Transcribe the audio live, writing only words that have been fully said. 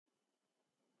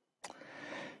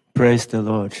Praise the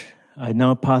Lord. I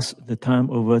now pass the time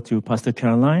over to Pastor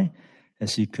Caroline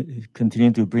as she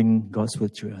continue to bring God's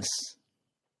word to us.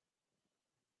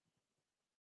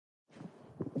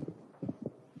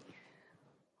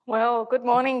 Well, good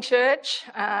morning, church.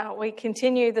 We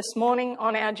continue this morning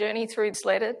on our journey through this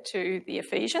letter to the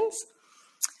Ephesians,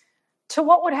 to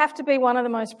what would have to be one of the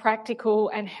most practical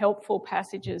and helpful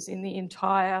passages in the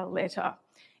entire letter.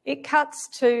 It cuts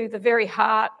to the very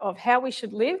heart of how we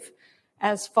should live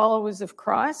as followers of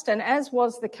Christ, and as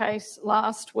was the case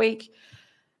last week,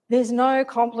 there's no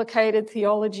complicated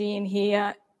theology in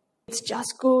here. It's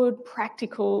just good,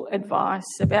 practical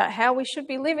advice about how we should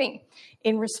be living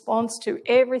in response to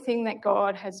everything that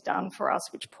God has done for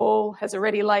us, which Paul has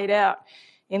already laid out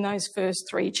in those first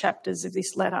 3 chapters of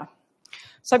this letter.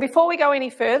 So before we go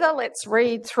any further, let's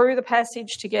read through the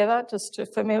passage together just to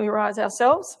familiarise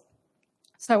ourselves.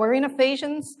 So we're in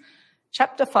Ephesians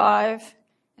chapter 5,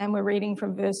 and we're reading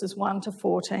from verses 1 to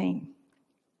 14.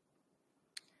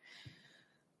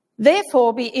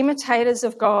 Therefore, be imitators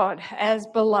of God as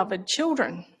beloved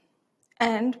children,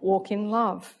 and walk in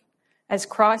love, as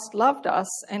Christ loved us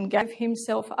and gave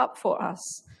himself up for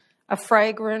us, a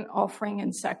fragrant offering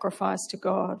and sacrifice to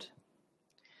God.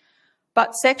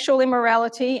 But sexual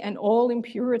immorality and all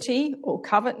impurity or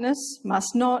covetousness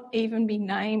must not even be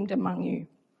named among you,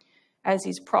 as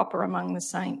is proper among the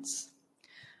saints.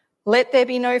 Let there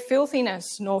be no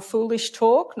filthiness, nor foolish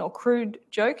talk, nor crude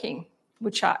joking,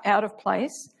 which are out of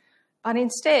place, but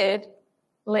instead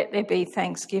let there be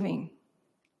thanksgiving.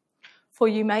 For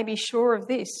you may be sure of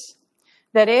this,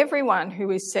 that everyone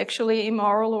who is sexually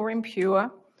immoral or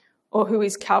impure, or who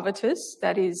is covetous,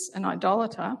 that is, an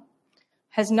idolater,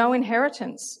 has no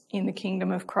inheritance in the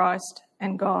kingdom of Christ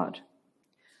and God.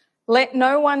 Let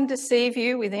no one deceive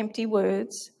you with empty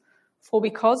words, for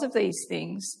because of these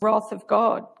things, the wrath of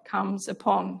God comes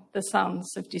upon the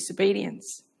sons of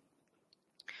disobedience.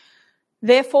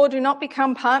 Therefore, do not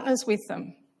become partners with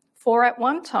them, for at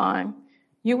one time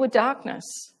you were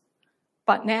darkness,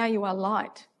 but now you are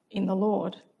light in the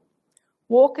Lord.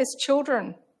 Walk as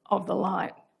children of the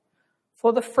light,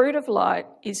 for the fruit of light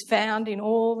is found in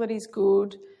all that is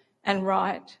good and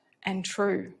right and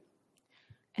true.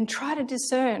 And try to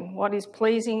discern what is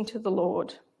pleasing to the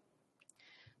Lord.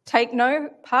 Take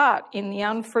no part in the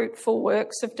unfruitful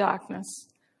works of darkness,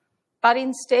 but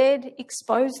instead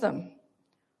expose them.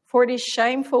 For it is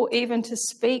shameful even to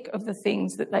speak of the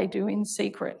things that they do in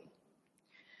secret.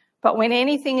 But when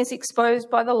anything is exposed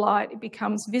by the light, it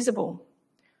becomes visible.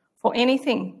 For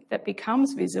anything that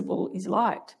becomes visible is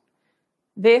light.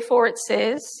 Therefore it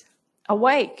says,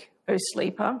 awake, O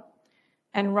sleeper,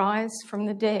 and rise from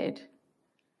the dead,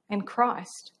 and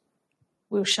Christ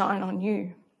will shine on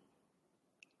you.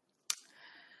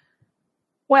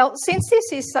 Well, since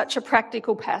this is such a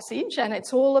practical passage and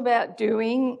it's all about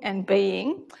doing and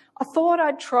being, I thought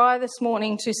I'd try this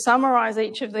morning to summarise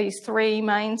each of these 3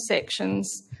 main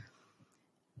sections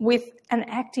with an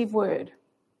active word,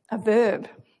 a verb.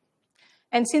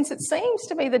 And since it seems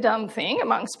to be the done thing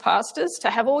amongst pastors to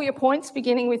have all your points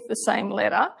beginning with the same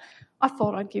letter, I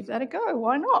thought I'd give that a go.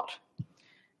 Why not?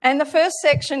 And the first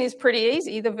section is pretty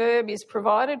easy. The verb is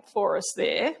provided for us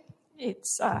there.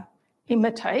 It's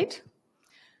imitate.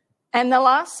 And the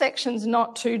last section's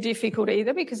not too difficult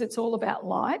either because it's all about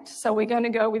light. So we're going to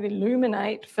go with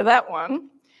illuminate for that one.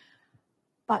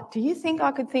 But do you think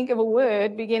I could think of a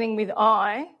word beginning with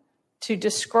I to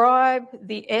describe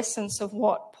the essence of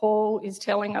what Paul is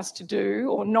telling us to do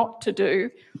or not to do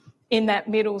in that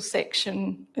middle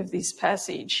section of this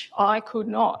passage? I could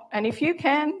not. And if you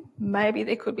can, maybe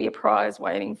there could be a prize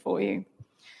waiting for you.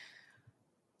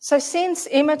 So since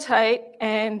imitate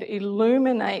and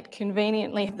illuminate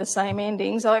conveniently have the same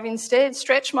endings, I've instead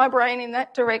stretched my brain in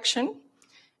that direction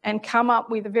and come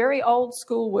up with a very old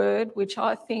school word which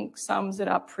I think sums it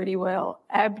up pretty well,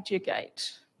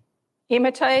 abjugate.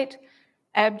 Imitate,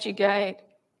 abjugate,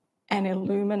 and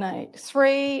illuminate.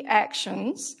 3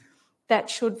 actions that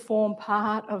should form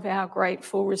part of our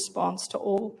grateful response to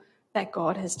all that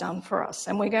God has done for us.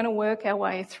 And we're going to work our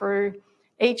way through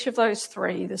each of those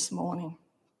 3 this morning.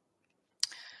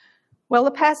 Well,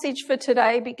 the passage for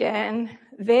today began,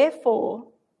 therefore,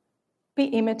 be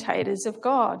imitators of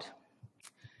God.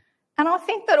 And I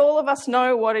think that all of us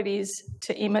know what it is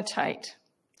to imitate.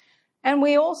 And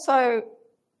we also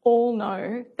all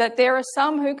know that there are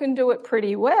some who can do it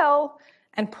pretty well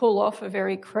and pull off a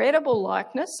very credible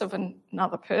likeness of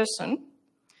another person.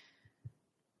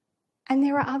 And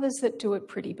there are others that do it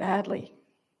pretty badly.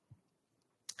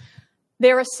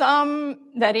 There are some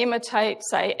that imitate,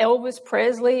 say, Elvis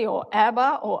Presley or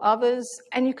ABBA or others,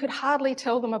 and you could hardly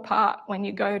tell them apart when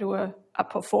you go to a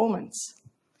performance.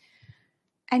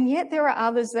 And yet there are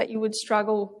others that you would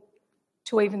struggle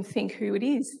to even think who it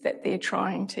is that they're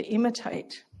trying to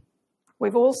imitate.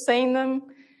 We've all seen them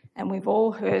and we've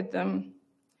all heard them.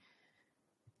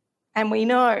 And we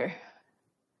know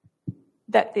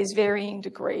that there's varying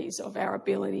degrees of our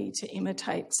ability to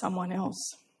imitate someone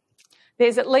else.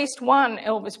 There's at least one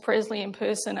Elvis Presley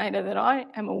impersonator that I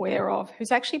am aware of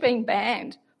who's actually been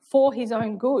banned for his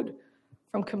own good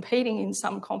from competing in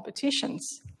some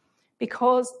competitions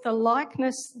because the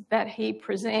likeness that he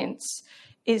presents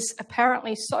is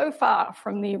apparently so far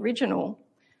from the original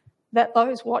that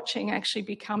those watching actually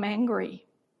become angry.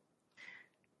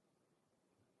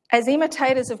 As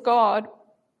imitators of God,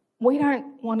 we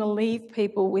don't want to leave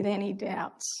people with any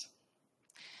doubts.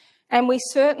 And we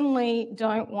certainly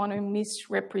don't want to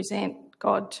misrepresent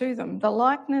God to them. The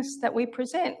likeness that we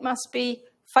present must be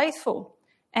faithful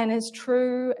and as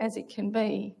true as it can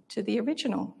be to the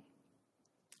original.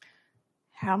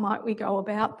 How might we go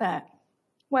about that?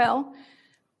 Well,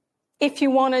 if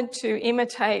you wanted to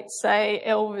imitate, say,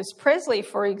 Elvis Presley,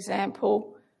 for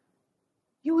example,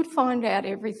 you would find out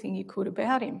everything you could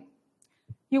about him.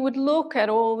 You would look at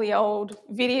all the old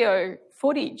video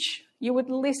footage. You would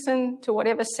listen to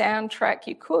whatever soundtrack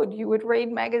you could. You would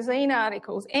read magazine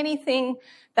articles, anything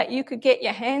that you could get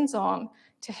your hands on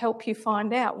to help you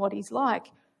find out what he's like.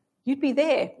 You'd be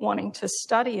there wanting to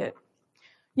study it.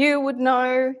 You would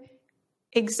know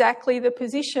exactly the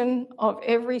position of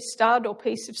every stud or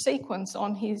piece of sequence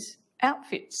on his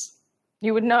outfits.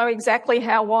 You would know exactly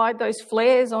how wide those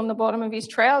flares on the bottom of his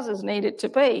trousers needed to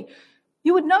be.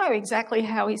 You would know exactly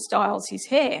how he styles his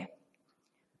hair.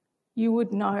 You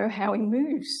would know how he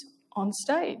moves on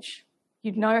stage.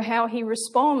 You'd know how he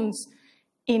responds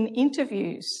in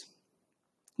interviews.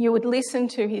 You would listen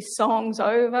to his songs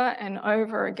over and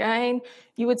over again.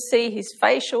 You would see his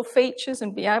facial features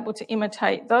and be able to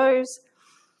imitate those.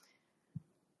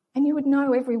 And you would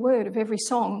know every word of every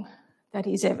song that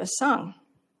he's ever sung.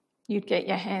 You'd get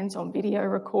your hands on video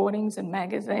recordings and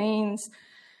magazines.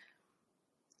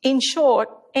 In short,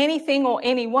 anything or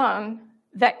anyone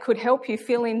that could help you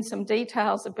fill in some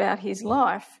details about his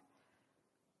life,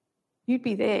 you'd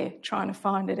be there trying to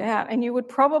find it out. And you would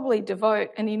probably devote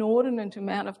an inordinate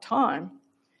amount of time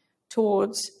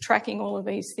towards tracking all of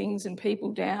these things and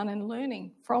people down and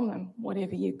learning from them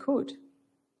whatever you could.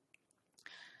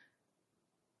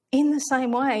 In the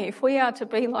same way, if we are to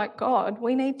be like God,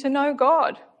 we need to know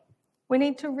God. We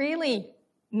need to really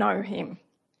know him.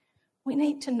 We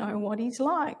need to know what he's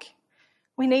like.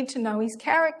 We need to know his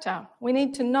character. We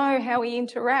need to know how he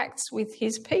interacts with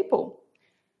his people.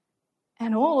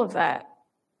 And all of that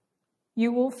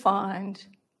you will find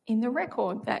in the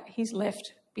record that he's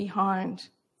left behind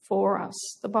for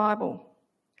us, the Bible.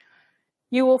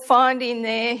 You will find in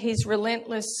there his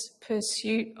relentless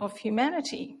pursuit of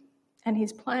humanity and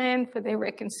his plan for their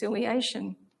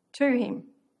reconciliation to him.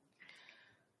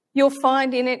 You'll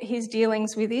find in it his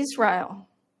dealings with Israel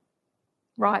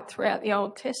right throughout the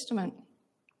Old Testament.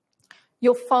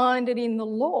 You'll find it in the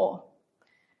law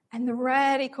and the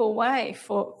radical way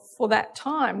for that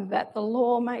time that the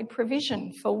law made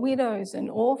provision for widows and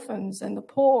orphans and the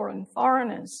poor and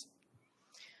foreigners.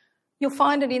 You'll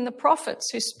find it in the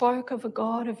prophets who spoke of a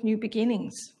God of new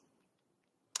beginnings.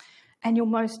 And you'll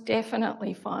most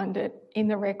definitely find it in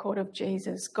the record of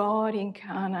Jesus, God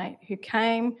incarnate, who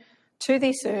came to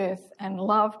this earth and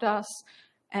loved us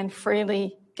and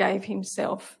freely gave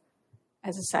himself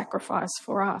as a sacrifice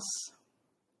for us.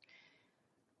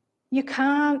 You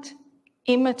can't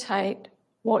imitate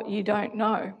what you don't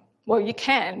know. Well, you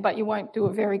can, but you won't do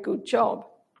a very good job.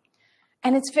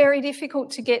 And it's very difficult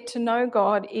to get to know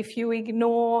God if you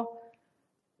ignore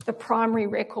the primary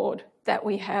record that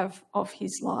we have of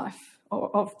his life,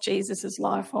 or of Jesus'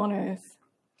 life on earth.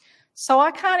 So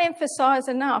I can't emphasise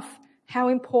enough how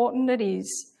important it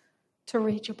is to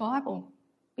read your Bible,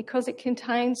 because it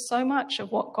contains so much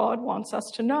of what God wants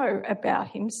us to know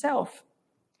about himself.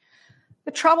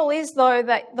 The trouble is, though,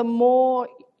 that the more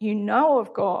you know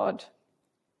of God,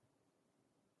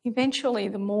 eventually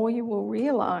the more you will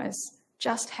realise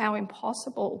just how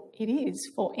impossible it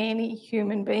is for any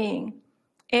human being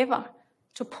ever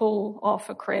to pull off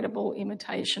a credible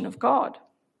imitation of God.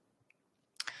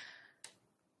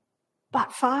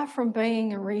 But far from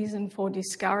being a reason for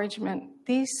discouragement,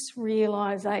 this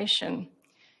realisation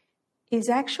is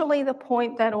actually the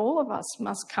point that all of us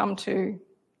must come to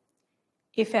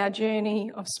if our journey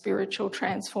of spiritual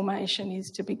transformation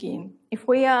is to begin. If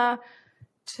we are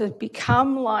to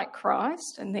become like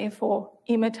Christ and therefore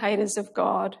imitators of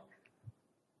God,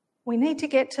 we need to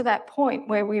get to that point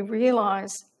where we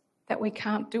realise that we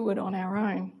can't do it on our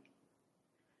own.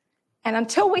 And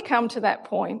until we come to that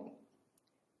point,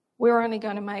 we're only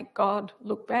going to make God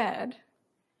look bad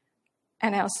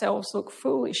and ourselves look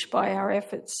foolish by our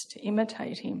efforts to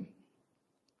imitate him.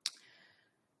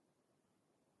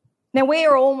 Now, we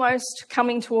are almost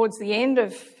coming towards the end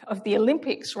of the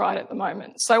Olympics right at the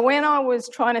moment. So when I was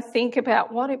trying to think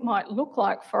about what it might look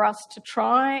like for us to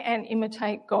try and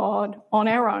imitate God on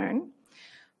our own,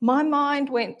 my mind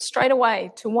went straight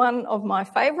away to one of my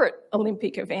favourite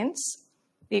Olympic events,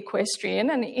 the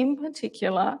equestrian, and in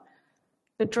particular,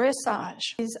 the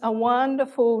dressage. It is a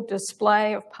wonderful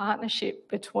display of partnership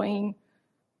between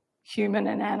human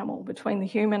and animal, between the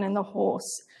human and the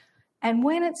horse. And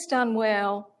when it's done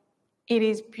well, it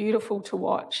is beautiful to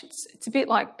watch. It's a bit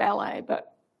like ballet,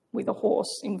 but with a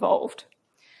horse involved.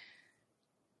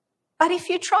 But if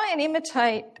you try and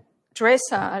imitate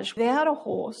dressage without a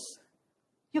horse,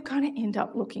 you're going to end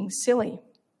up looking silly.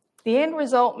 The end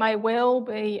result may well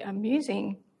be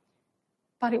amusing,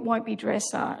 but it won't be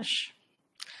dressage.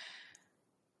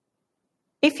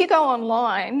 If you go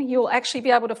online, you'll actually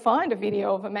be able to find a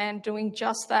video of a man doing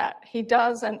just that. He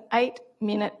does an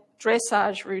 8-minute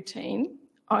dressage routine,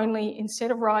 only instead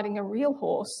of riding a real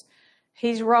horse,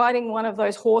 he's riding one of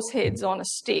those horse heads on a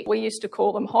stick. We used to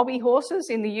call them hobby horses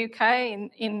in the UK.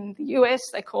 In the US,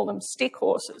 they call them stick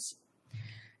horses.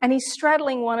 And he's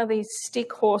straddling one of these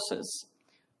stick horses.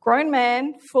 Grown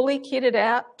man, fully kitted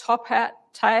out, top hat,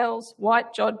 tails,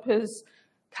 white jodhpurs,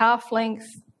 calf length,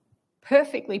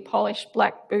 perfectly polished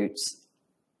black boots,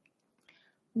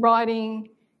 riding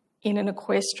in an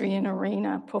equestrian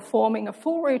arena, performing a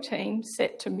full routine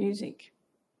set to music.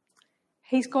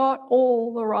 He's got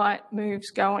all the right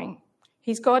moves going.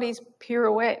 He's got his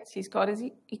pirouettes, he's got his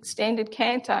extended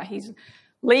canter, he's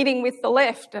leading with the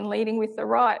left and leading with the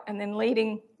right and then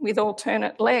leading with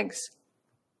alternate legs.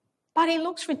 But he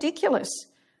looks ridiculous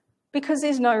because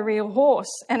there's no real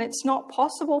horse, and it's not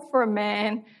possible for a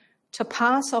man to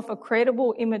pass off a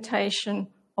credible imitation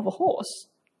of a horse,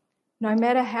 no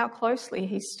matter how closely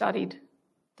he studied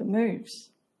the moves.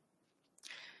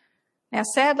 Now,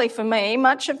 sadly for me,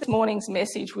 much of this morning's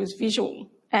message was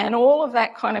visual, and all of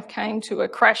that kind of came to a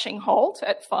crashing halt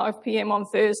at 5 p.m. on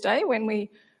Thursday when we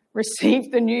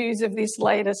received the news of this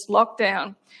latest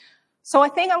lockdown. So I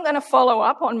think I'm going to follow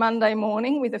up on Monday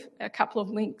morning with a couple of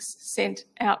links sent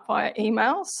out via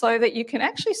email so that you can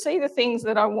actually see the things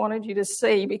that I wanted you to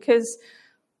see, because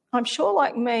I'm sure,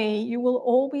 like me, you will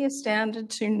all be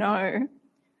astounded to know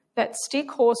that stick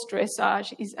horse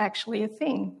dressage is actually a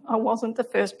thing. I wasn't the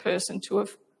first person to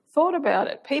have thought about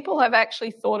it. People have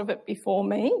actually thought of it before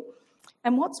me,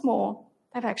 and what's more,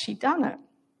 they've actually done it.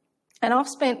 And I've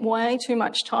spent way too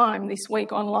much time this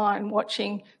week online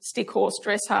watching stick horse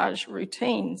dressage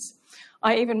routines.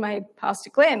 I even made Pastor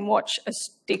Glenn watch a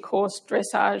stick horse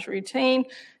dressage routine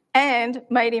and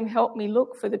made him help me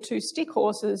look for the 2 stick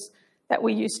horses that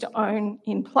we used to own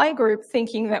in playgroup,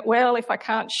 thinking that, well, if I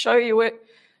can't show you it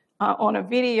on a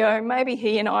video, maybe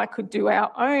he and I could do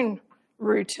our own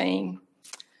routine.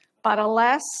 But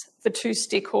alas, the 2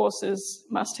 stick horses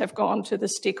must have gone to the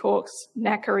stick horse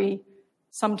knackery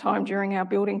sometime during our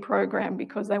building program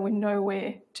because they were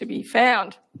nowhere to be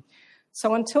found.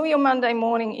 So until your Monday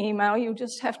morning email, you'll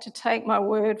just have to take my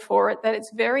word for it that it's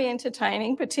very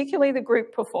entertaining, particularly the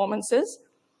group performances.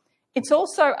 It's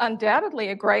also undoubtedly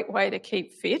a great way to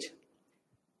keep fit,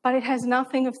 but it has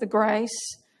nothing of the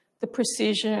grace, the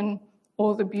precision,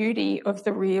 or the beauty of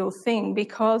the real thing,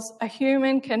 because a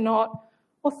human cannot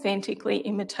authentically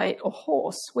imitate a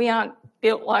horse. We aren't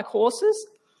built like horses,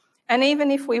 and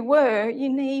even if we were, you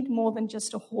need more than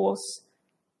just a horse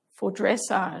for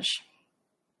dressage.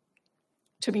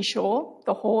 To be sure,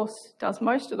 the horse does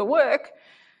most of the work,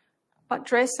 but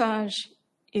dressage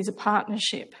is a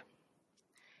partnership.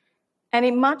 And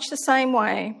in much the same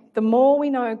way, the more we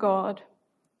know God,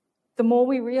 the more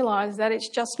we realise that it's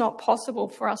just not possible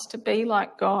for us to be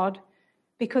like God,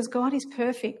 because God is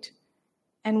perfect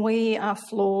and we are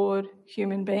flawed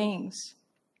human beings.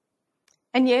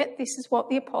 And yet this is what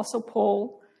the Apostle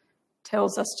Paul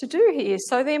tells us to do here.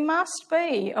 So there must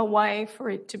be a way for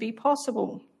it to be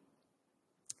possible.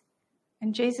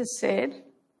 And Jesus said,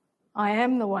 I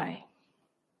am the way.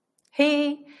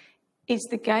 He is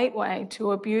the gateway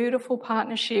to a beautiful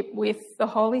partnership with the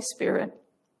Holy Spirit,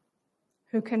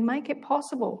 who can make it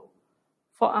possible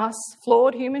for us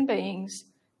flawed human beings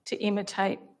to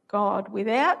imitate God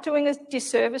without doing a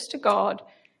disservice to God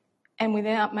and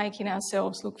without making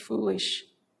ourselves look foolish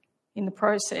in the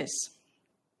process.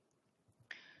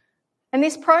 And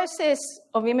this process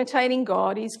of imitating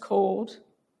God is called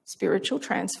spiritual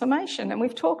transformation, and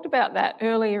we've talked about that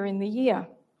earlier in the year.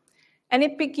 And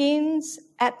it begins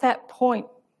at that point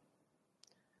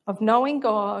of knowing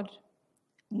God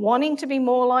wanting to be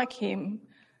more like him,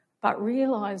 but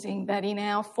realising that in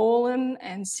our fallen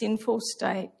and sinful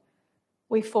state,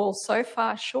 we fall so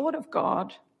far short of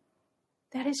God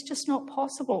that it's just not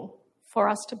possible for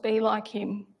us to be like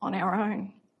him on our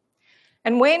own.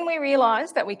 And when we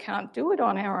realise that we can't do it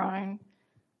on our own,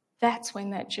 that's when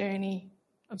that journey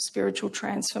of spiritual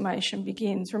transformation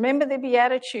begins. Remember the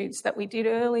Beatitudes that we did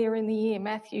earlier in the year,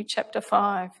 Matthew chapter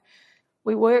 5.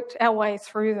 We worked our way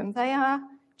through them. They are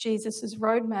Jesus'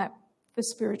 roadmap for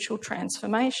spiritual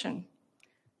transformation.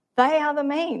 They are the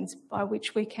means by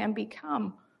which we can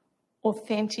become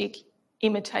authentic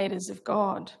imitators of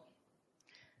God.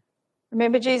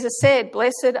 Remember, Jesus said,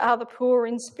 "Blessed are the poor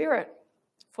in spirit,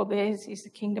 for theirs is the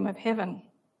kingdom of heaven."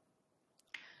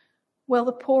 Well,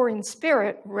 the poor in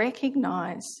spirit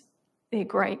recognise their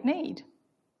great need,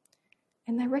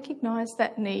 and they recognise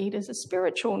that need as a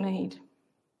spiritual need.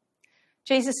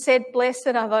 Jesus said,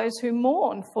 "Blessed are those who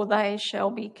mourn, for they shall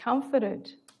be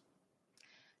comforted."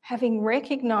 Having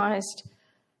recognised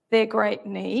their great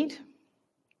need,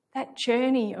 that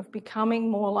journey of becoming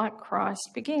more like Christ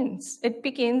begins. It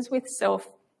begins with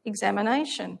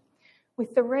self-examination,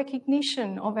 with the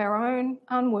recognition of our own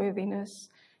unworthiness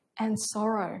and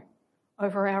sorrow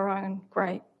over our own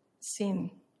great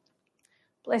sin.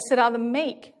 "Blessed are the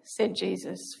meek," said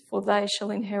Jesus, "for they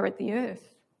shall inherit the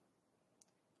earth."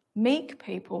 Meek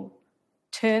people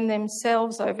turn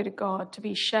themselves over to God to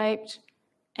be shaped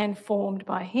and formed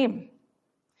by him.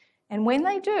 And when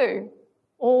they do,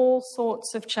 all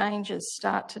sorts of changes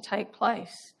start to take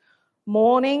place.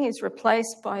 Mourning is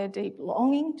replaced by a deep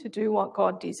longing to do what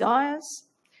God desires.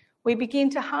 We begin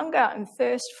to hunger and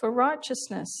thirst for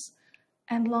righteousness,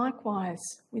 and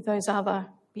likewise with those other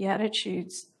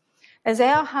Beatitudes. As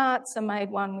our hearts are made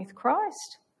one with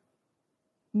Christ,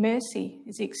 mercy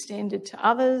is extended to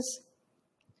others,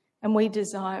 and we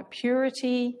desire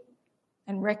purity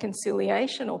and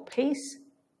reconciliation or peace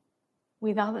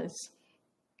with others.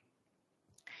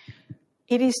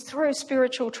 It is through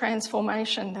spiritual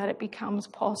transformation that it becomes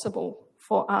possible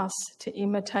for us to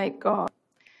imitate God.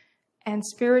 And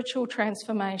spiritual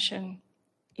transformation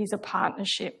is a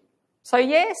partnership. So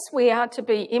yes, we are to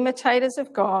be imitators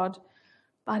of God,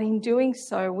 but in doing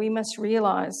so, we must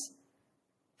realise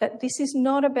that this is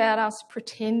not about us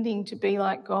pretending to be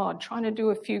like God, trying to do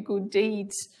a few good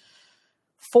deeds,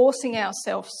 forcing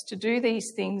ourselves to do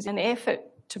these things in an effort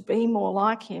to be more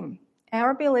like him. Our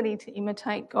ability to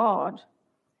imitate God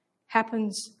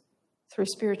happens through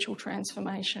spiritual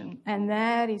transformation, and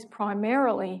that is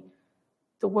primarily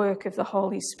the work of the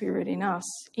Holy Spirit in us.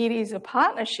 It is a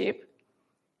partnership,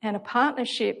 and a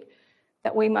partnership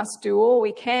that we must do all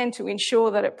we can to ensure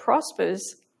that it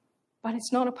prospers, but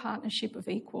it's not a partnership of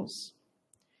equals.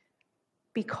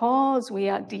 Because we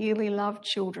are dearly loved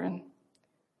children,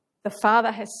 the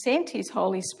Father has sent his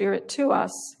Holy Spirit to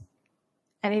us,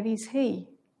 and it is he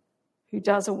who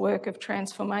does a work of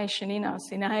transformation in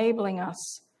us, enabling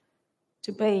us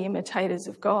to be imitators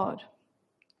of God.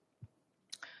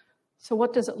 So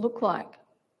what does it look like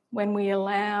when we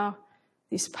allow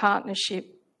this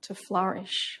partnership to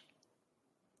flourish?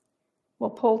 Well,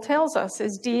 Paul tells us,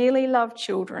 as dearly loved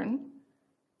children,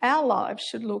 our lives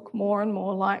should look more and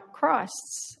more like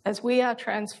Christ's as we are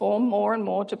transformed more and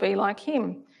more to be like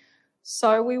him.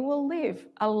 So we will live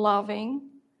a loving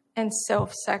and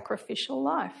self-sacrificial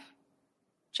life,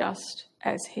 just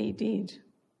as he did.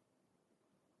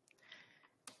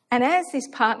 And as this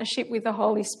partnership with the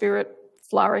Holy Spirit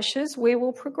flourishes, we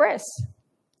will progress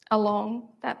along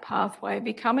that pathway,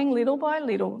 becoming little by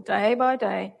little, day by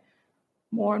day,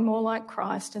 more and more like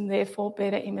Christ, and therefore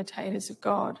better imitators of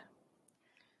God.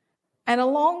 And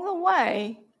along the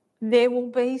way, there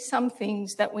will be some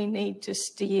things that we need to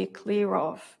steer clear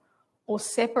of or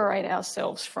separate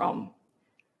ourselves from,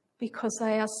 because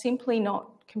they are simply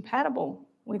not compatible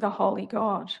with a holy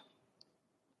God.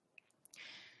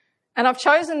 And I've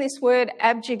chosen this word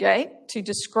abjugate to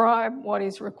describe what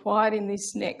is required in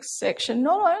this next section,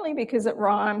 not only because it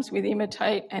rhymes with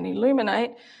imitate and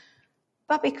illuminate,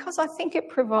 but because I think it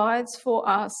provides for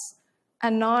us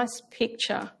a nice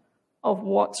picture of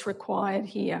what's required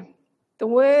here. The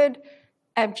word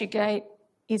abjugate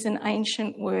is an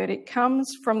ancient word. It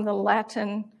comes from the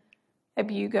Latin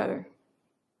abjugo.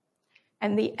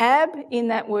 And the ab in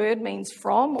that word means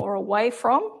from or away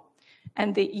from,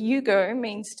 and the jugo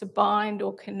means to bind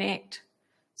or connect.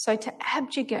 So to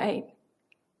abjugate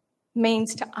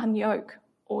means to unyoke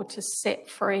or to set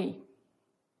free.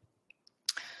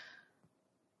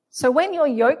 So when you're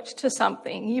yoked to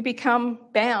something, you become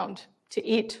bound to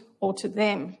it or to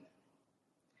them.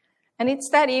 And it's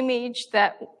that image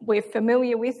that we're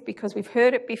familiar with because we've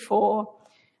heard it before.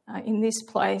 in this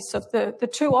place of the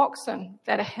two oxen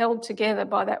that are held together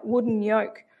by that wooden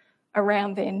yoke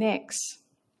around their necks.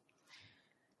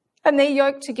 And they're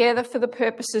yoked together for the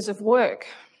purposes of work.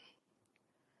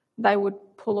 They would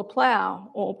pull a plough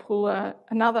or pull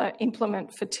another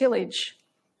implement for tillage.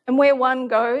 And where one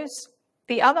goes,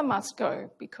 the other must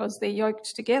go because they're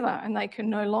yoked together and they can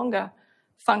no longer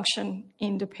function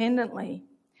independently.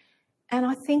 And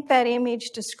I think that image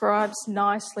describes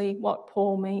nicely what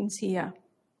Paul means here.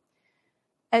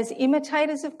 As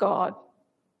imitators of God,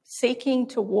 seeking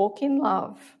to walk in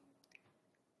love,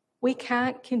 we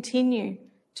can't continue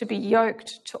to be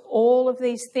yoked to all of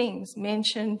these things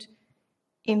mentioned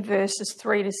in verses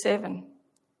 3 to 7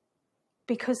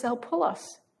 because they'll pull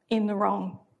us in the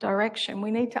wrong direction.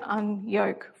 We need to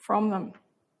unyoke from them.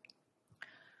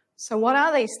 So what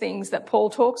are these things that Paul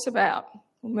talks about?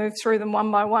 We'll move through them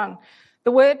one by one.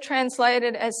 The word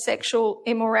translated as sexual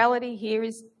immorality here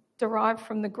is derived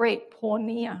from the Greek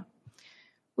porneia,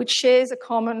 which shares a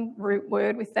common root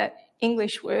word with that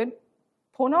English word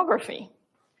pornography.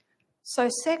 So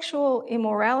sexual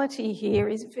immorality here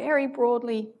is very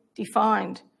broadly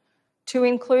defined to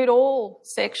include all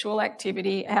sexual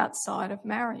activity outside of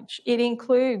marriage. It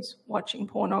includes watching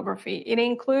pornography. It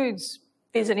includes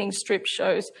visiting strip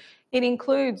shows. It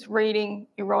includes reading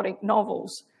erotic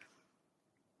novels.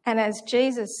 And as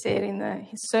Jesus said in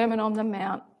his Sermon on the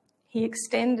Mount, he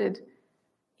extended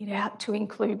it out to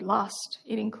include lust.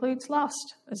 It includes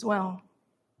lust as well.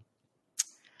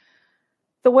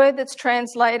 The word that's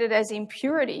translated as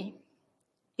impurity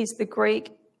is the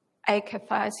Greek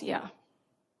akathasia.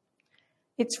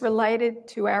 It's related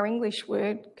to our English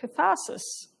word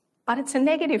catharsis, but it's a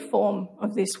negative form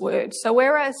of this word. So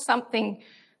whereas something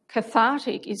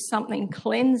cathartic is something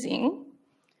cleansing,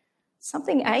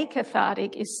 something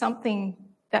acathartic is something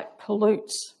that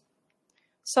pollutes.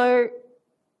 So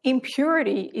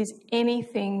impurity is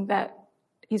anything that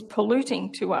is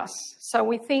polluting to us. So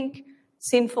we think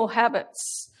sinful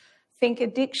habits, think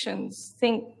addictions,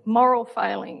 think moral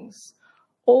failings,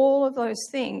 all of those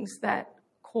things that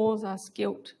cause us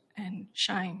guilt and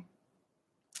shame.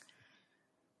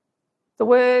 The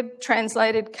word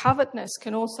translated covetousness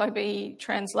can also be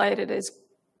translated as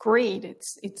greed.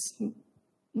 It's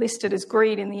listed as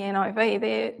greed in the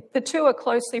NIV. The two are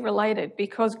closely related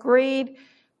because greed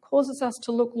causes us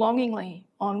to look longingly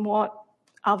on what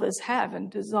others have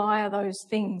and desire those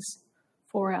things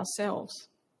for ourselves.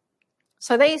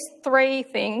 So these three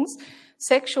things,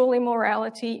 sexual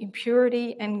immorality,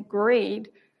 impurity, and greed,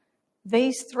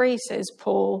 these three, says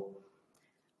Paul,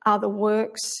 are the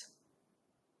works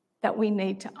that we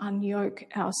need to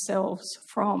unyoke ourselves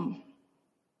from.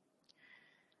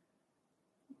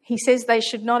 He says they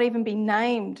should not even be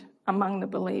named among the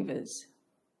believers.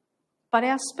 But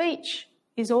our speech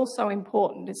is also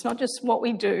important. It's not just what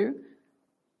we do,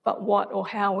 but what or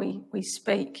how we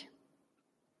speak.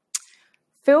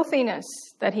 Filthiness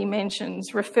that he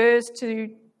mentions refers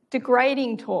to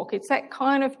degrading talk. It's that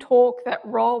kind of talk that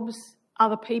robs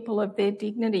other people of their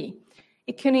dignity.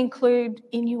 It can include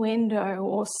innuendo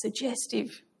or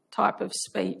suggestive type of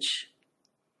speech.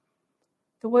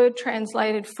 The word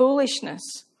translated foolishness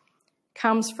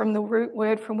comes from the root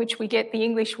word from which we get the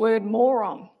English word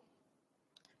moron.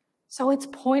 So it's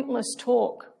pointless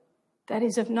talk that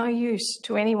is of no use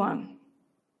to anyone.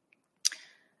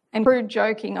 And crude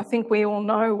joking, I think we all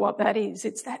know what that is.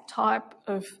 It's that type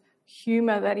of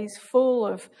humour that is full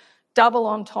of double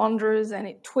entendres and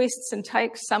it twists and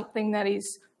takes something that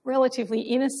is relatively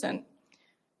innocent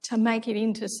to make it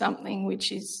into something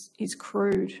which is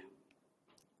crude.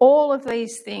 All of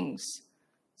these things,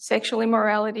 sexual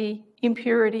immorality,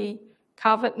 impurity,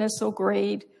 covetousness or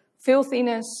greed,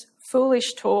 filthiness,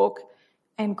 foolish talk,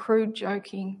 and crude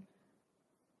joking,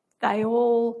 they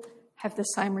all have the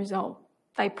same result.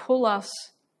 They pull us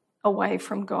away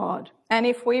from God. And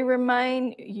if we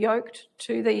remain yoked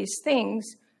to these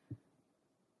things,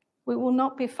 we will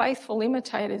not be faithful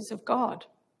imitators of God.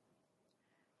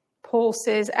 Paul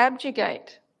says,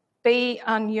 abjugate, be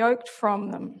unyoked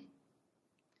from them.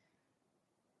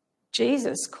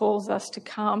 Jesus calls us to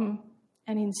come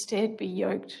and instead be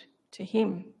yoked to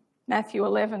him. Matthew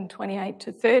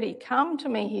 11:28-30. Come to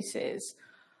me, he says,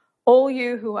 all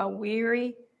you who are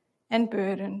weary and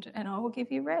burdened, and I will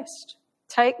give you rest.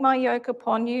 Take my yoke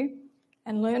upon you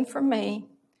and learn from me,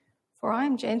 for I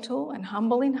am gentle and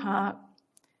humble in heart,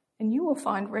 and you will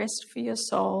find rest for your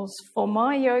souls. For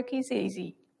my yoke is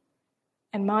easy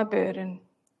and my burden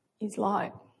is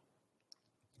light.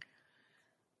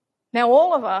 Now,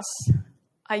 all of us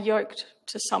are yoked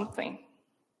to something.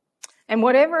 And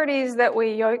whatever it is that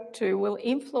we're yoked to will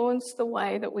influence the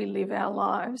way that we live our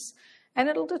lives and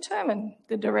it'll determine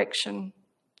the direction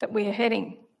that we are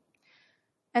heading.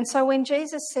 And so when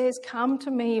Jesus says, "Come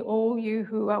to me, all you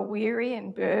who are weary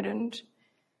and burdened,"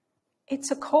 it's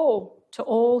a call to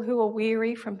all who are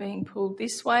weary from being pulled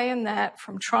this way and that,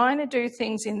 from trying to do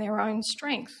things in their own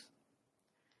strength.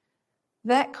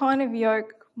 That kind of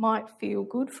yoke might feel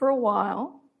good for a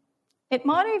while. It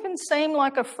might even seem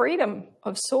like a freedom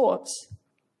of sorts,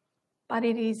 but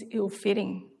it is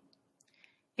ill-fitting.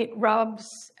 It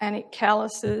rubs and it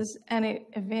calluses and it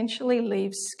eventually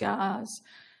leaves scars.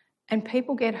 And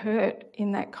people get hurt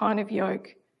in that kind of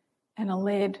yoke and are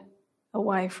led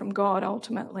away from God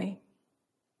ultimately.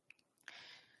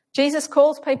 Jesus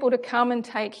calls people to come and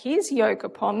take his yoke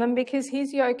upon them because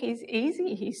his yoke is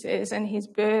easy, he says, and his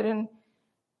burden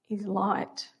is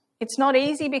light. It's not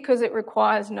easy because it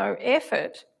requires no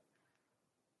effort,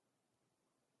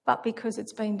 but because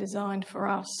it's been designed for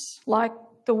us, like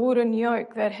the wooden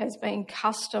yoke that has been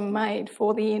custom made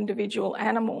for the individual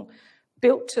animal,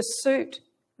 built to suit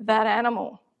that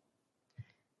animal.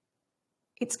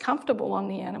 It's comfortable on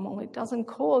the animal. It doesn't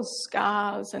cause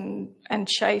scars and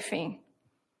chafing.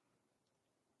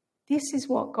 This is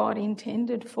what God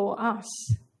intended for us.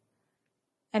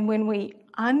 And when we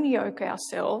unyoke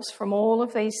ourselves from all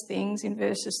of these things in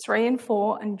verses 3 and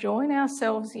 4 and join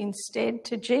ourselves instead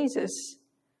to Jesus,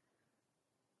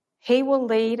 he will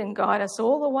lead and guide us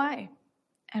all the way,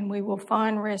 and we will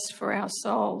find rest for our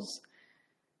souls.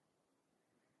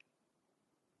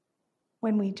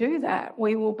 When we do that,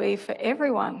 we will be, for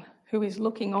everyone who is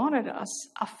looking on at us,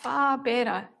 a far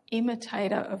better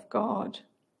imitator of God,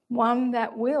 one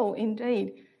that will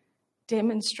indeed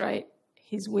demonstrate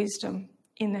his wisdom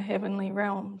in the heavenly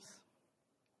realms.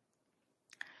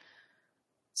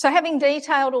 So, having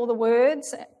detailed all the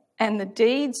words and the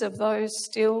deeds of those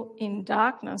still in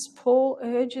darkness, Paul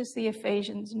urges the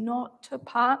Ephesians not to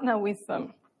partner with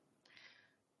them.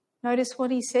 Notice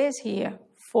what he says here: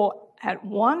 "For at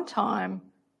one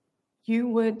time you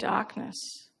were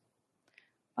darkness,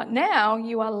 but now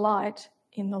you are light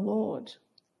in the Lord."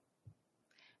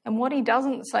 And what he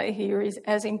doesn't say here is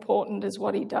as important as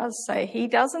what he does say. He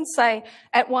doesn't say,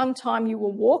 "At one time you were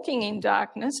walking in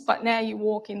darkness, but now you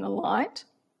walk in the light."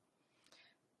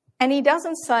 And he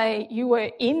doesn't say, "You were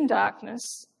in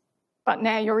darkness, but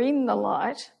now you're in the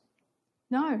light."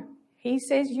 No, he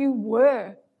says you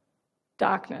were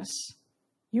darkness.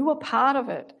 You were part of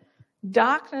it.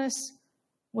 Darkness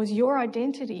was your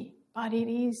identity, but it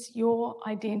is your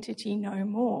identity no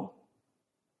more.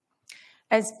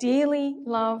 As dearly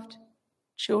loved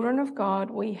children of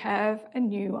God, we have a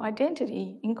new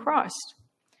identity in Christ.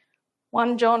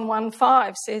 1 John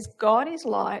 1:5 says, "God is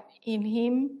light, in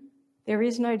him there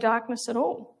is no darkness at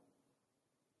all."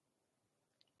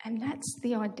 And that's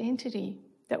the identity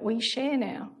that we share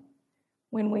now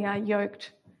when we are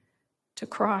yoked to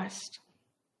Christ.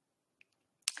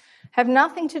 Have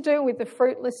nothing to do with the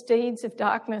fruitless deeds of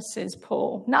darkness, says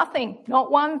Paul. Nothing,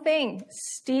 not one thing.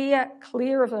 Steer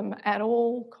clear of them at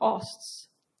all costs.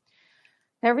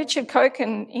 Now, Richard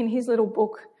Coken, in his little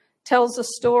book, tells the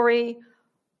story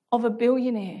of a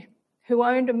billionaire who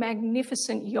owned a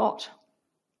magnificent yacht.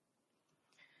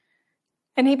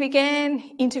 And he began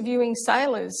interviewing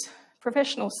sailors,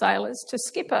 professional sailors, to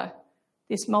skipper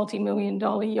this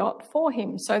multi-million-dollar yacht for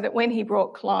him, so that when he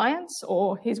brought clients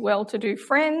or his well-to-do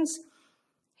friends,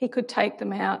 he could take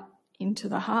them out into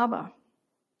the harbour.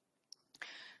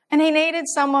 And he needed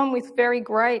someone with very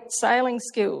great sailing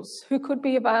skills who could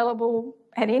be available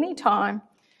at any time,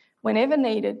 whenever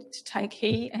needed, to take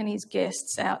he and his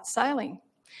guests out sailing.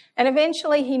 And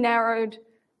eventually he narrowed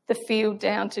the field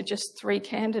down to just 3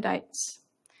 candidates.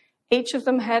 Each of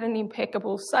them had an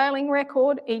impeccable sailing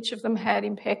record. Each of them had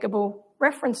impeccable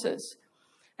references.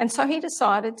 And so he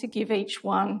decided to give each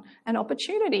one an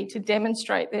opportunity to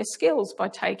demonstrate their skills by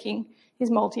taking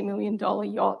his multi-million-dollar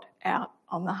yacht out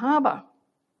on the harbour.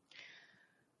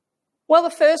 Well, the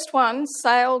first one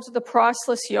sailed the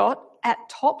priceless yacht at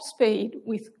top speed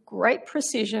with great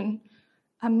precision,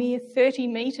 a mere 30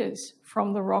 metres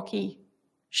from the rocky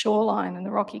shoreline and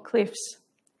the rocky cliffs.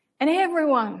 And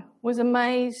everyone was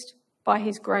amazed by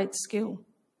his great skill.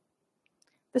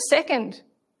 The second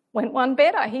went one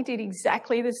better. He did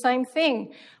exactly the same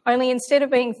thing, only instead of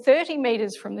being 30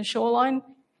 metres from the shoreline,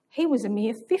 he was a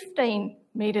mere 15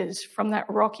 metres from that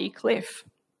rocky cliff.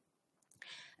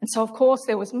 And so, of course,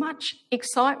 there was much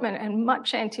excitement and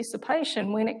much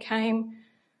anticipation when it came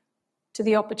to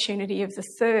the opportunity of the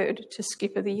third to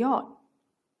skipper the yacht.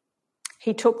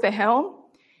 He took the helm.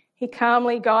 He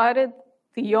calmly guided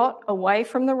the yacht away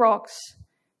from the rocks,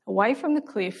 away from the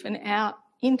cliff, and out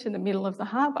into the middle of the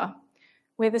harbour,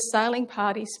 where the sailing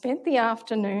party spent the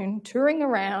afternoon touring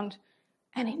around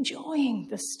and enjoying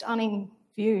the stunning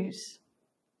views.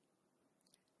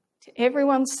 To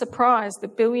everyone's surprise, the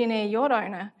billionaire yacht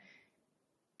owner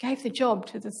gave the job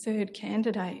to the third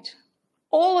candidate.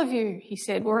 All of you, he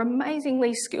said, were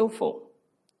amazingly skillful.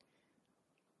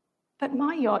 But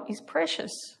my yacht is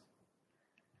precious.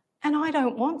 And I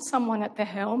don't want someone at the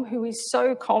helm who is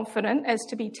so confident as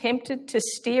to be tempted to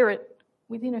steer it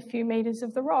within a few metres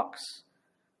of the rocks.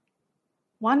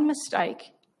 One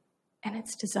mistake and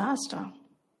it's disaster.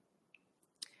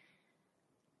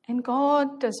 And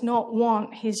God does not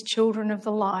want his children of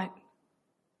the light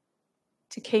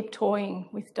to keep toying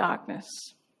with darkness.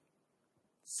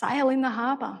 Sail in the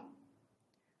harbour.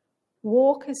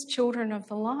 Walk as children of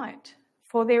the light,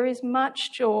 for there is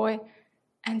much joy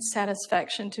and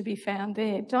satisfaction to be found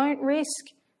there. Don't risk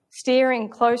steering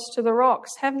close to the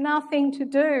rocks. Have nothing to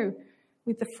do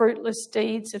with the fruitless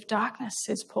deeds of darkness,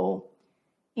 says Paul.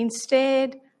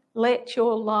 Instead, let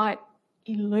your light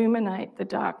illuminate the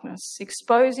darkness,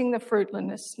 exposing the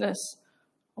fruitlessness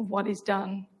of what is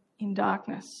done in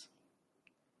darkness.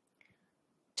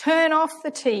 Turn off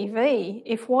the TV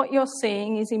if what you're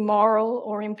seeing is immoral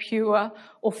or impure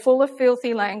or full of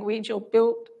filthy language or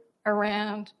built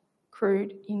around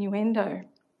crude innuendo.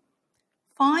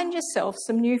 Find yourself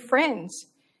some new friends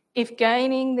if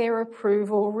gaining their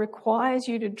approval requires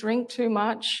you to drink too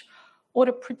much or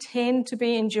to pretend to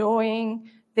be enjoying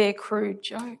their crude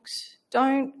jokes.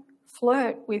 Don't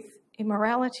flirt with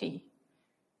immorality.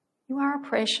 You are a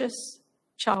precious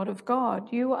child of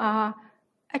God. You are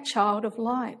a child of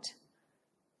light.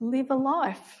 Live a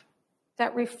life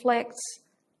that reflects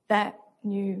that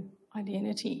new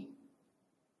identity.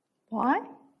 Why?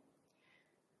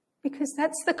 Because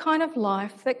that's the kind of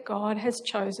life that God has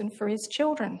chosen for his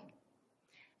children.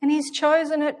 And he's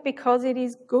chosen it because it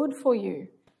is good for you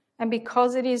and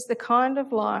because it is the kind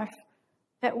of life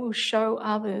that will show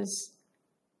others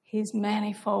his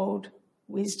manifold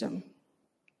wisdom.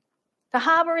 The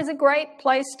harbour is a great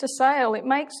place to sail. It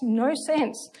makes no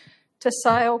sense to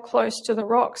sail close to the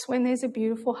rocks when there's a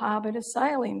beautiful harbour to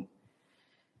sail in.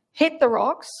 Hit the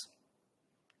rocks,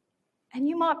 and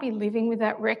you might be living with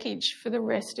that wreckage for the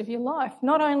rest of your life.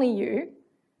 Not only you,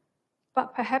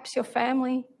 but perhaps your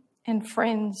family and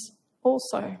friends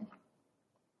also.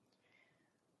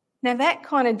 Now, that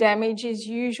kind of damage is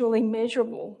usually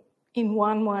measurable in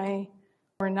one way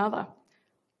or another.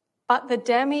 But the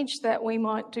damage that we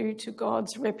might do to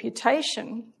God's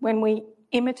reputation when we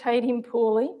imitate him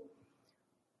poorly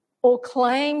or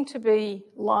claim to be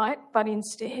light but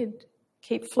instead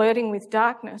keep flirting with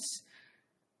darkness,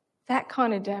 that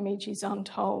kind of damage is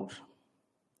untold.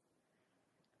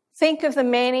 Think of the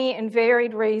many and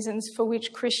varied reasons for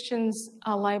which Christians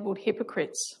are labelled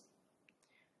hypocrites.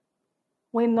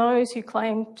 When those who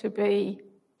claim to be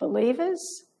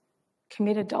believers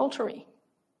commit adultery,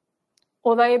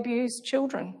 or they abuse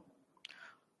children,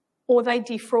 or they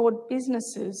defraud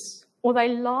businesses, or they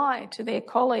lie to their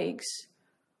colleagues,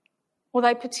 or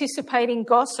they participate in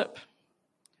gossip,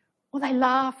 or they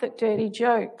laugh at dirty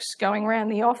jokes going around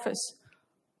the office,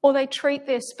 or they treat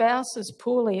their spouses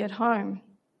poorly at home,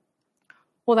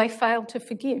 or they fail to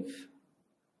forgive,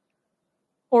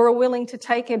 or are willing to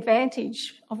take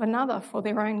advantage of another for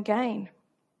their own gain,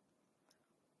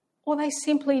 or they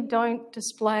simply don't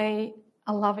display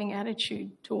a loving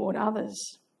attitude toward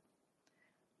others.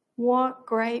 What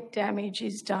great damage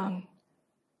is done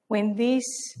when this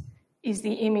is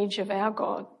the image of our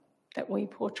God that we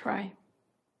portray.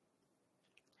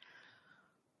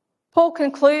 Paul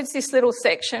concludes this little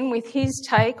section with his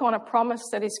take on a promise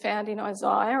that is found in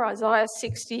Isaiah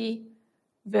 60,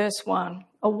 verse 1.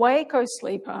 Awake, O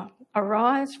sleeper,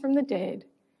 arise from the dead,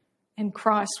 and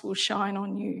Christ will shine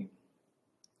on you.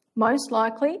 Most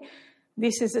likely,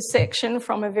 this is a section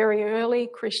from a very early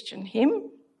Christian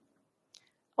hymn.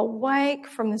 Awake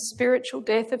from the spiritual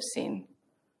death of sin,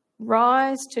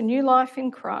 rise to new life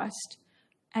in Christ,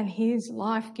 and his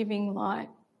life-giving light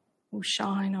will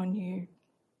shine on you.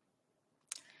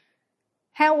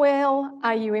 How well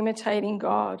are you imitating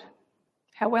God?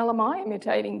 How well am I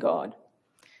imitating God?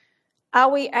 Are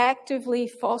we actively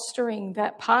fostering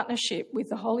that partnership with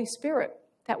the Holy Spirit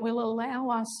that will allow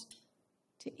us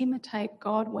to imitate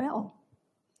God well?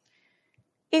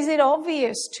 Is it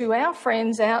obvious to our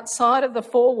friends outside of the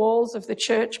four walls of the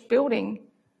church building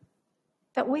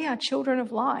that we are children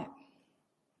of light?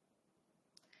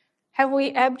 Have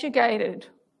we abjugated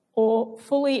or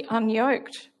fully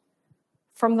unyoked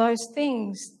from those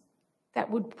things that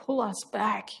would pull us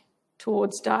back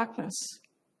towards darkness?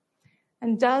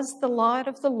 And does the light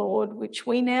of the Lord, which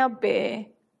we now bear,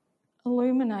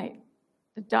 illuminate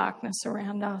the darkness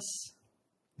around us?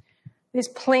 There's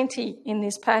plenty in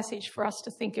this passage for us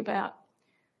to think about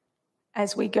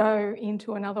as we go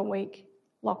into another week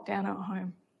locked down at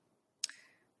home.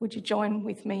 Would you join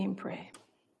with me in prayer?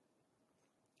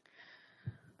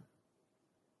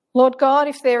 Lord God,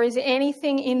 if there is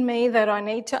anything in me that I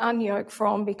need to unyoke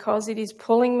from because it is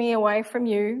pulling me away from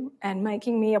you and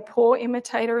making me a poor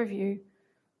imitator of you,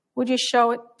 would you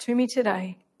show it to me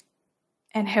today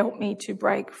and help me to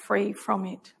break free from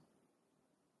it?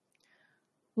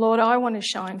 Lord, I want to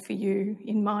shine for you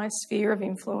in my sphere of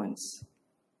influence.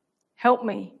 Help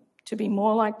me to be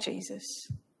more like Jesus.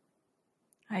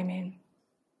 Amen.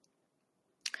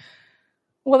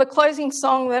 Well, the closing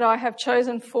song that I have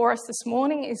chosen for us this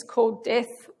morning is called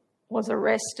Death Was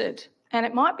Arrested. And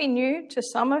it might be new to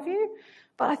some of you,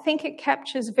 but I think it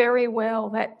captures very well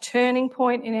that turning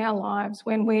point in our lives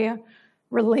when we're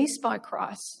released by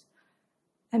Christ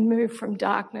and move from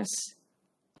darkness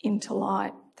into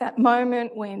light. That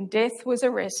moment when death was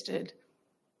arrested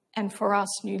and for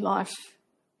us new life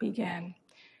began.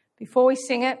 Before we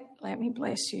sing it, let me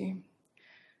bless you.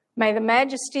 May the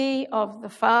majesty of the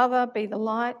Father be the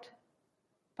light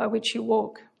by which you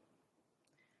walk.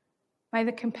 May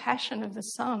the compassion of the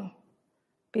Son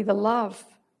be the love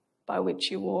by which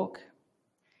you walk.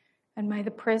 And may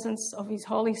the presence of his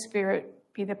Holy Spirit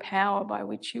be the power by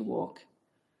which you walk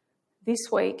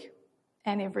this week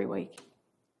and every week.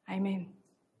 Amen.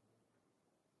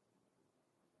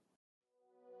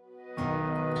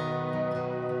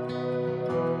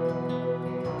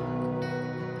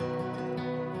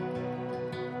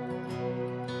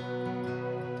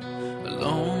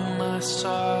 Alone my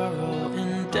sorrow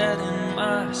and dead in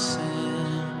my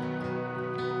sin,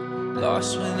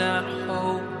 lost without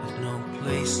hope with no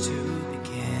place to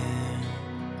begin.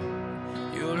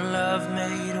 Your love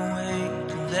made a way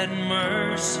to let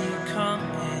mercy come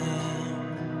in.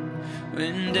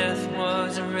 When death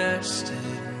was arrested,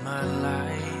 my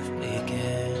life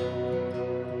began.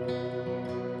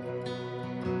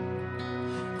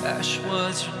 Ash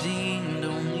was redeemed,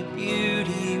 only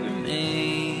beauty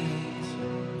remains.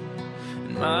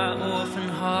 My orphan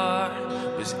heart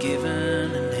was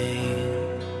given a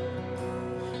name.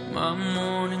 My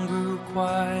mourning grew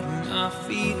quiet and my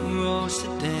feet rose to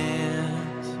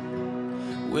dance.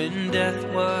 When death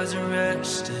was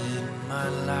arrested, my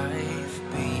life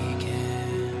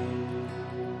began.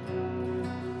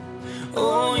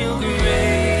 Oh, your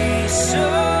grace so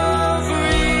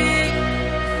free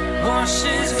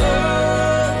washes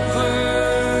over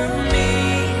me.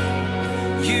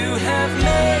 You have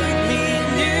made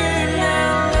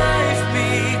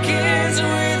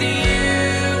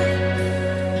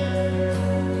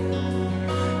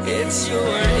it's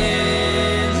your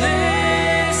endless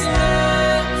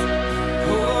love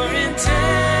pouring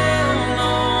down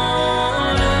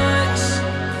on us.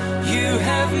 You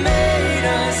have made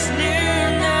us new.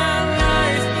 Now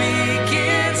life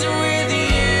begins with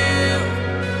you.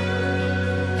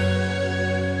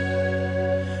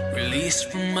 Released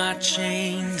from my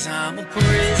chains, I'm a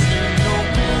prisoner no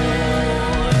more.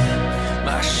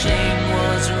 My shame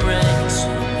was a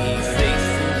ransom he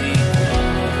faithfully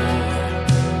bore.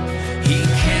 He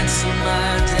canceled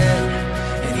my debt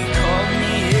and he called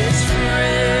me his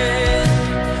friend.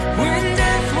 When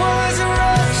death was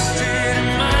arrested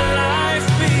and my life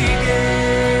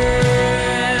began.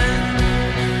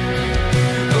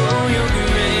 Oh, your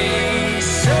grace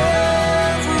so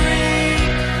free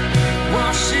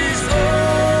washes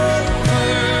over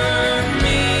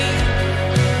me.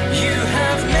 You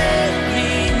have made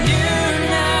me new.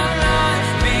 Now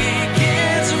life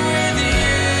begins with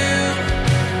you.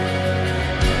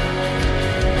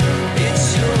 It's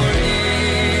your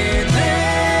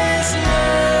endless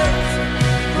love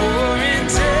pouring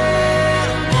down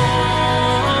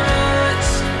on us.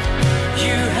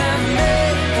 You have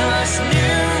made us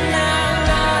new. Now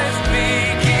life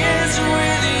begins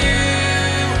with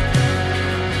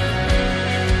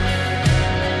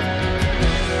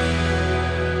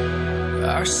you.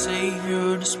 Our Savior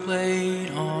displayed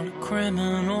on a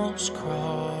criminal's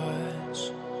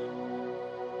cross.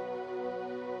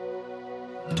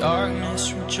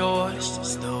 Darkness rejoiced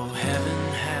as though heaven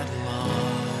had